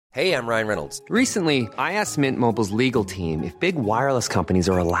Hey, I'm Ryan Reynolds. Recently, I asked Mint Mobile's legal team if big wireless companies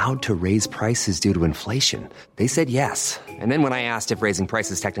are allowed to raise prices due to inflation. They said yes. And then when I asked if raising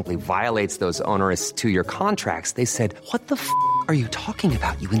prices technically violates those onerous two-year contracts, they said, "What the f*** are you talking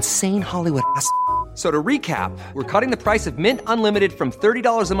about, you insane Hollywood ass?" So to recap, we're cutting the price of Mint Unlimited from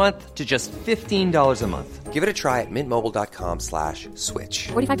 $30 a month to just $15 a month. Give it a try at mintmobile.com/switch.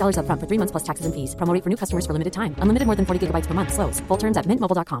 $45 up front for 3 months plus taxes and fees. Promo rate for new customers for limited time. Unlimited more than 40 gigabytes per month. Slows full terms at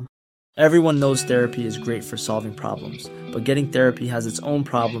mintmobile.com. Everyone knows therapy is great for solving problems, but getting therapy has its own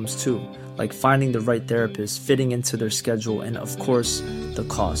problems too, like finding the right therapist, fitting into their schedule, and of course, the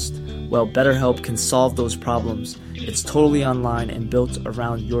cost. Well, BetterHelp can solve those problems. It's totally online and built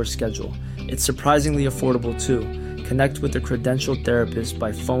around your schedule. It's surprisingly affordable too. Connect with a credentialed therapist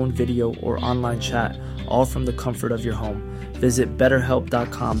by phone, video, or online chat, all from the comfort of your home. Visit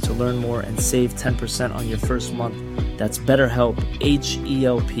BetterHelp.com to learn more and save 10% on your first month. That's BetterHelp,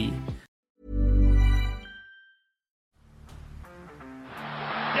 H-E-L-P.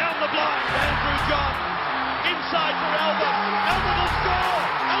 Down the blind, Andrew John. Inside for Albert. Albert will score.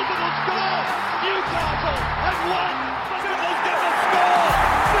 Albert will score. Newcastle have won. Fiddler's going to score.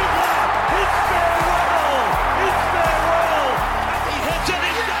 Fiddler, it's farewell. It's farewell. And he hits it.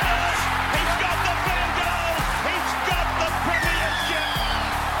 He's got it. He's got the field goal. He's got the premiership.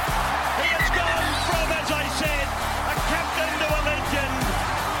 He has gone from, as I said, a captain to a legend,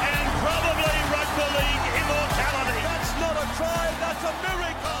 and probably rugby league immortality. That's not a try. That's a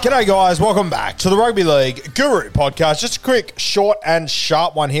miracle. G'day guys, welcome back to the Rugby League Guru podcast. Just a quick, short and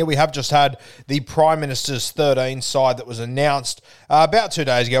sharp one here. We have just had the Prime Minister's 13 side that was announced about 2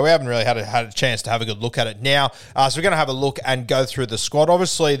 days ago. We haven't really had a chance to have a good look at it now. So we're going to have a look and go through the squad.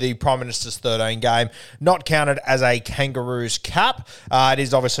 Obviously, the Prime Minister's 13 game not counted as a Kangaroos cap. It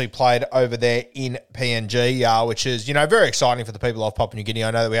is obviously played over there in PNG, which is, very exciting for the people of Papua New Guinea.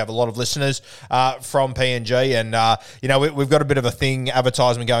 I know that we have a lot of listeners from PNG, and, we've got a bit of a thing,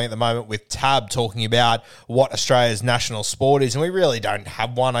 advertisement going at the moment with Tab talking about what Australia's national sport is, and we really don't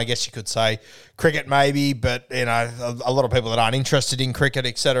have one. I guess you could say cricket maybe, but a lot of people that aren't interested in cricket,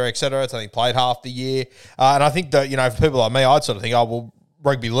 et cetera, it's only played half the year. And I think that, for people like me, I'd sort of think,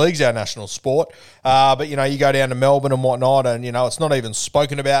 rugby league's our national sport. But, you go down to Melbourne and whatnot, and, it's not even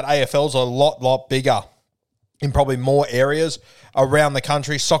spoken about. AFL's a lot bigger in probably more areas around the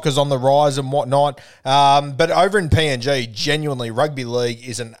country. Soccer's on the rise and whatnot. But over in PNG, genuinely, rugby league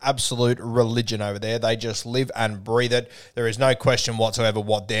is an absolute religion over there. They just live and breathe it. There is no question whatsoever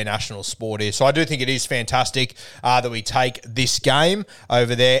what their national sport is. So I do think it is fantastic that we take this game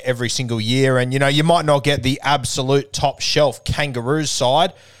over there every single year. And, you might not get the absolute top shelf Kangaroos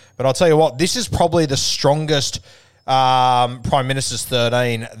side, but I'll tell you what, this is probably the strongest Prime Minister's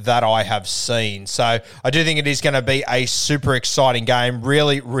 13 that I have seen. So I do think it is going to be a super exciting game.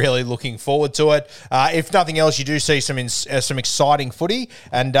 Really looking forward to it. If nothing else, you do see some exciting footy,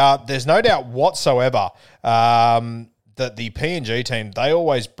 and there's no doubt whatsoever that the PNG team, they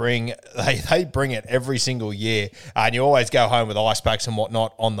always bring it every single year, and you always go home with ice packs and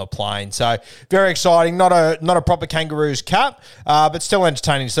whatnot on the plane. So very exciting. Not a proper Kangaroos cap, but still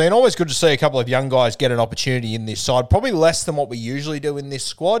entertaining to see, and always good to see a couple of young guys get an opportunity in this side. Probably less than what we usually do in this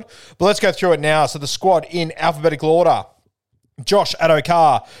squad, but let's go through it now. So the squad in alphabetical order: Josh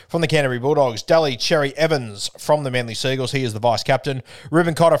Addo-Carr from the Canterbury Bulldogs, Daly Cherry Evans from the Manly Seagulls, he is the vice-captain,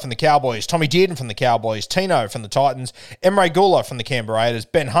 Ruben Cotter from the Cowboys, Tommy Dearden from the Cowboys, Tino from the Titans, Emre Gula from the Canberra Raiders,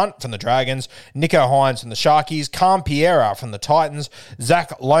 Ben Hunt from the Dragons, Nico Hines from the Sharkies, Cam Piera from the Titans,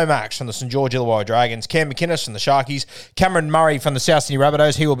 Zach Lomax from the St George Illawarra Dragons, Cam McInnes from the Sharkies, Cameron Murray from the South Sydney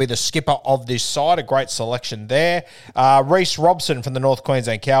Rabbitohs, he will be the skipper of this side, a great selection there, Reece Robson from the North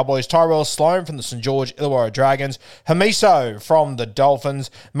Queensland Cowboys, Tyrell Sloan from the St George Illawarra Dragons, Hamiso from the Dolphins,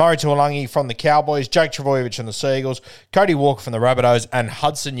 Murray Tuolangi from the Cowboys, Jake Trbojevic from the Seagulls, Cody Walker from the Rabbitohs, and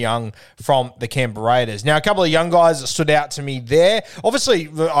Hudson Young from the Canberra Raiders. Now, a couple of young guys that stood out to me there. Obviously,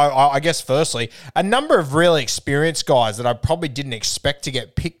 I guess firstly, a number of really experienced guys that I probably didn't expect to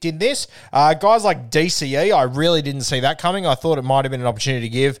get picked in this. Guys like DCE, I really didn't see that coming. I thought it might have been an opportunity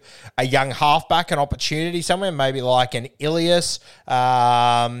to give a young halfback an opportunity somewhere, maybe like an Ilias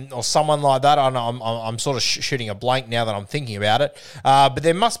or someone like that. I'm sort of shooting a blank now that I'm thinking about it. But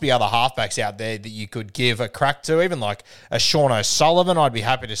there must be other halfbacks out there that you could give a crack to, even like a Sean O'Sullivan. I'd be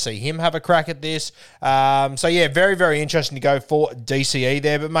happy to see him have a crack at this. So yeah, very, very interesting to go for DCE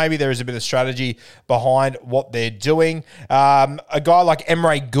there, but maybe there is a bit of strategy behind what they're doing. A guy like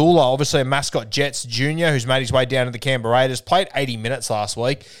Emre Gula, obviously a Mascot Jets junior who's made his way down to the Canberra Raiders, played 80 minutes last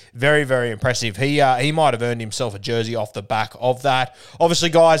week. Very, very impressive. He might have earned himself a jersey off the back of that. Obviously,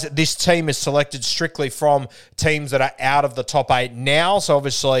 guys, this team is selected strictly from teams that are out of the the top 8 now. So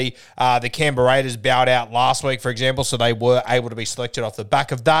obviously the Canberra Raiders bowed out last week, for example, so they were able to be selected off the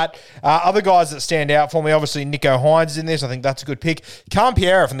back of that. Other guys that stand out for me, obviously Nicho Hynes is in this. I think that's a good pick. Cam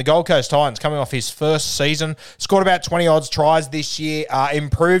Piera from the Gold Coast Titans, coming off his first season, scored about 20 odds tries this year,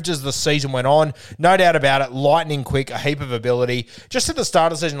 improved as the season went on. No doubt about it, lightning quick, a heap of ability. Just at the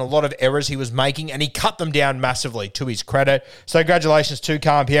start of the season, a lot of errors he was making, and he cut them down massively, to his credit. So congratulations to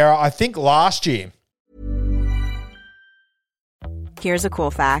Cam Piera. I think last year... Here's a cool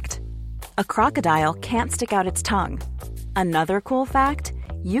fact. A crocodile can't stick out its tongue. Another cool fact,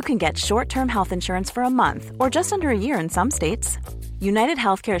 you can get short-term health insurance for a month or just under a year in some states. United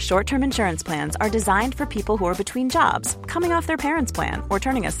Healthcare short-term insurance plans are designed for people who are between jobs, coming off their parents' plan, or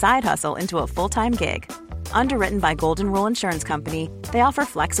turning a side hustle into a full-time gig. Underwritten by Golden Rule Insurance Company, they offer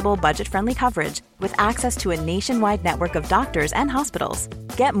flexible, budget-friendly coverage with access to a nationwide network of doctors and hospitals.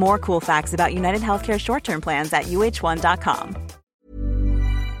 Get more cool facts about United Healthcare short-term plans at uh1.com.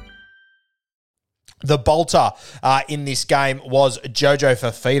 The bolter in this game was Jojo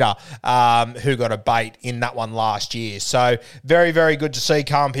Fafita, who got a bait in that one last year. So very, very good to see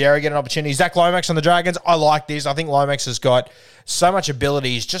Cam Piera get an opportunity. Zach Lomax on the Dragons, I like this. I think Lomax has got so much ability.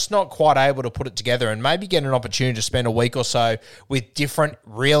 He's just not quite able to put it together and maybe get an opportunity to spend a week or so with different,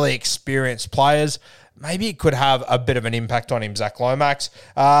 really experienced players. Maybe it could have a bit of an impact on him, Zach Lomax.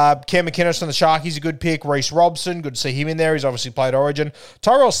 Cam McInnes on the Sharkies, a good pick. Reece Robson, good to see him in there. He's obviously played Origin.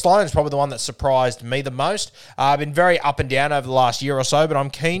 Tyrell Sloan is probably the one that surprised me the most. Been very up and down over the last year or so, but I'm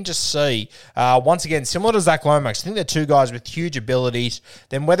keen to see, once again, similar to Zach Lomax, I think they're two guys with huge abilities.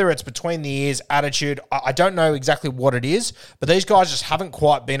 Then whether it's between the ears, attitude, I don't know exactly what it is, but these guys just haven't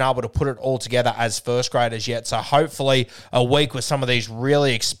quite been able to put it all together as first graders yet. So hopefully a week with some of these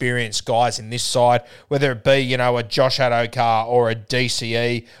really experienced guys in this side, whether it be, a Josh Adokar or a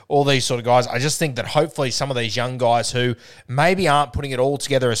DCE, all these sort of guys. I just think that hopefully some of these young guys who maybe aren't putting it all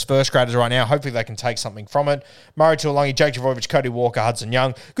together as first graders right now, hopefully they can take something from it. Murray Tuolungi, Jake Trbojevic, Cody Walker, Hudson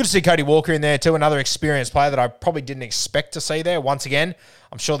Young. Good to see Cody Walker in there too, another experienced player that I probably didn't expect to see there. Once again,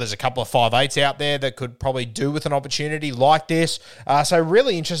 I'm sure there's a couple of 5'8" out there that could probably do with an opportunity like this. So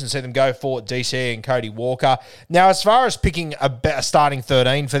really interesting to see them go for DCE and Cody Walker. Now, as far as picking a starting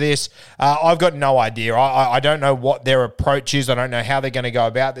 13 for this, I've got no idea. I don't know what their approach is. I don't know how they're going to go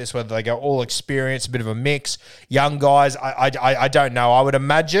about this, whether they go all experience, a bit of a mix, young guys. I don't know. I would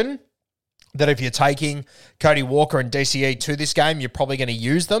imagine that if you're taking Cody Walker and DCE to this game, you're probably going to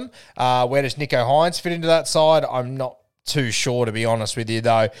use them. Where does Nicho Hynes fit into that side? I'm not too sure, to be honest with you,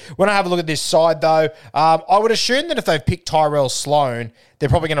 though. When I have a look at this side, though, I would assume that if they've picked Tyrell Sloan, they're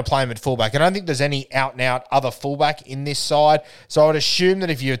probably going to play him at fullback. I don't think there's any out-and-out other fullback in this side. So I would assume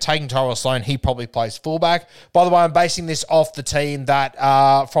that if you're taking Tyrell Sloan, he probably plays fullback. By the way, I'm basing this off the team that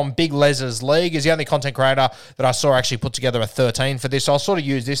from Big Les's league is the only content creator that I saw actually put together a 13 for this. So I'll sort of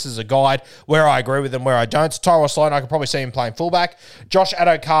use this as a guide where I agree with them, where I don't. So Tyrell Sloan, I could probably see him playing fullback. Josh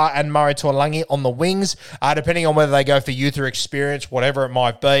Adokar and Murray Tuolungi on the wings, depending on whether they go for youth or experience, whatever it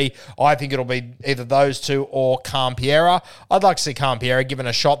might be. I think it'll be either those two or Cam Piera. I'd like to see Cam Piera given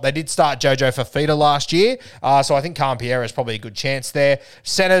a shot. They did start Jojo Fafita last year, so I think Cam Piera is probably a good chance there.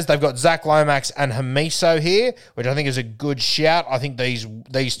 Centers, they've got Zach Lomax and Hamiso here, which I think is a good shout. I think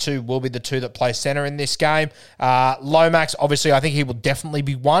these two will be the two that play center in this game. Lomax, obviously, I think he will definitely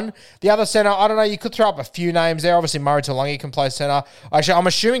be one. The other center, I don't know, you could throw up a few names there. Obviously, Murray Tuolungi can play center. Actually, I'm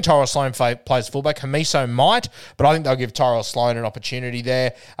assuming Tyrell Sloan plays fullback. Hamiso might, but I think they'll give Tyrell Sloan an opportunity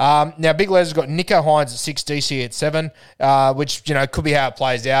there. Now, Big Les has got Nicho Hynes at 6, DC at 7, which, could be how it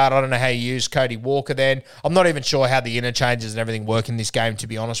plays out. I don't know how you use Cody Walker then. I'm not even sure how the interchanges and everything work in this game, to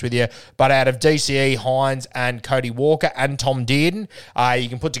be honest with you. But out of DCE, Hynes, and Cody Walker, and Tom Dearden, you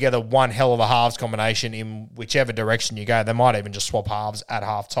can put together one hell of a halves combination in whichever direction you go. They might even just swap halves at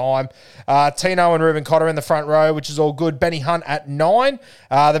half time. Tino and Ruben Cotter in the front row, which is all good. Benny Hunt at 9.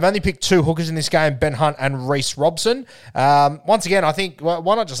 They've only picked 2 hookers in this game, Ben Hunt and Reece Robson. Once again, I think,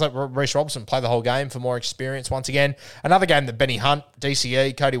 why not just let Reece Robson play the whole game for more experience once again? Another game that Benny Hunt,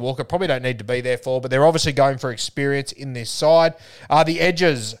 DCE, Cody Walker probably don't need to be there for, but they're obviously going for experience in this side. The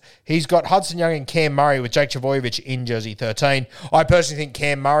edges, he's got Hudson Young and Cam Murray with Jake Trbojevic in jersey 13. I personally think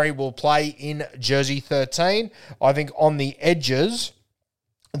Cam Murray will play in jersey 13. I think on the edges,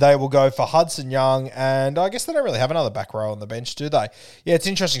 they will go for Hudson Young, and I guess they don't really have another back row on the bench, do they? Yeah, it's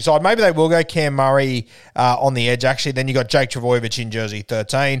interesting side. Maybe they will go Cam Murray on the edge, actually. Then you got Jake Trbojevic in jersey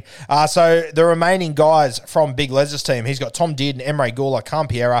 13. So the remaining guys from Big Les's team, he's got Tom Dearden, Emre Gula, Cam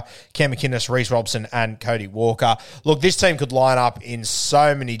Piera, Cam McInnes, Reece Robson, and Cody Walker. Look, this team could line up in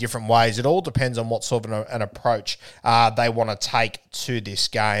so many different ways. It all depends on what sort of an approach they want to take to this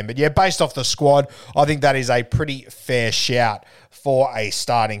game. But yeah, based off the squad, I think that is a pretty fair shout for a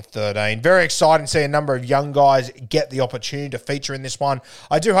starting 13. Very exciting to see a number of young guys get the opportunity to feature in this one.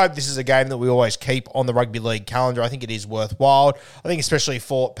 I do hope this is a game that we always keep on the rugby league calendar. I think it is worthwhile. I think especially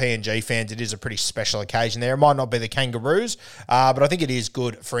for PNG fans, it is a pretty special occasion there. It might not be the Kangaroos, but I think it is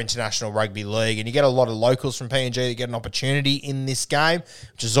good for international rugby league. And you get a lot of locals from PNG that get an opportunity in this game,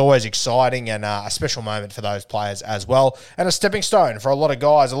 which is always exciting and a special moment for those players as well. And a stepping stone for a lot of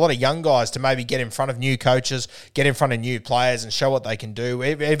guys, a lot of young guys to maybe get in front of new coaches, get in front of new players and show what they can do,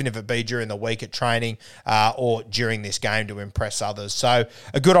 even if it be during the week at training or during this game to impress others. So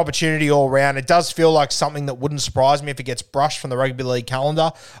a good opportunity all around. It does feel like something that wouldn't surprise me if it gets brushed from the rugby league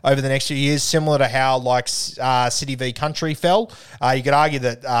calendar over the next few years, similar to how like City v Country fell. You could argue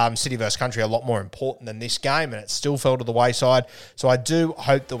that City vs Country are a lot more important than this game, and it still fell to the wayside. So I do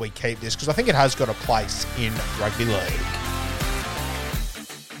hope that we keep this because I think it has got a place in rugby league.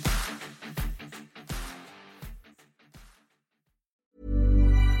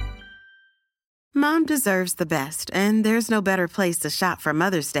 Mom deserves the best, and there's no better place to shop for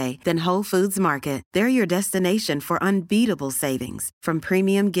Mother's Day than Whole Foods Market. They're your destination for unbeatable savings, from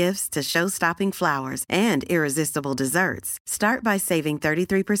premium gifts to show-stopping flowers and irresistible desserts. Start by saving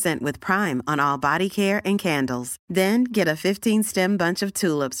 33% with Prime on all body care and candles. Then get a 15-stem bunch of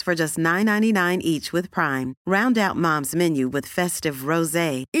tulips for just $9.99 each with Prime. Round out Mom's menu with festive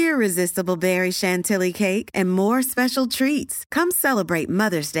rosé, irresistible berry chantilly cake, and more special treats. Come celebrate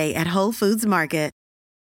Mother's Day at Whole Foods Market.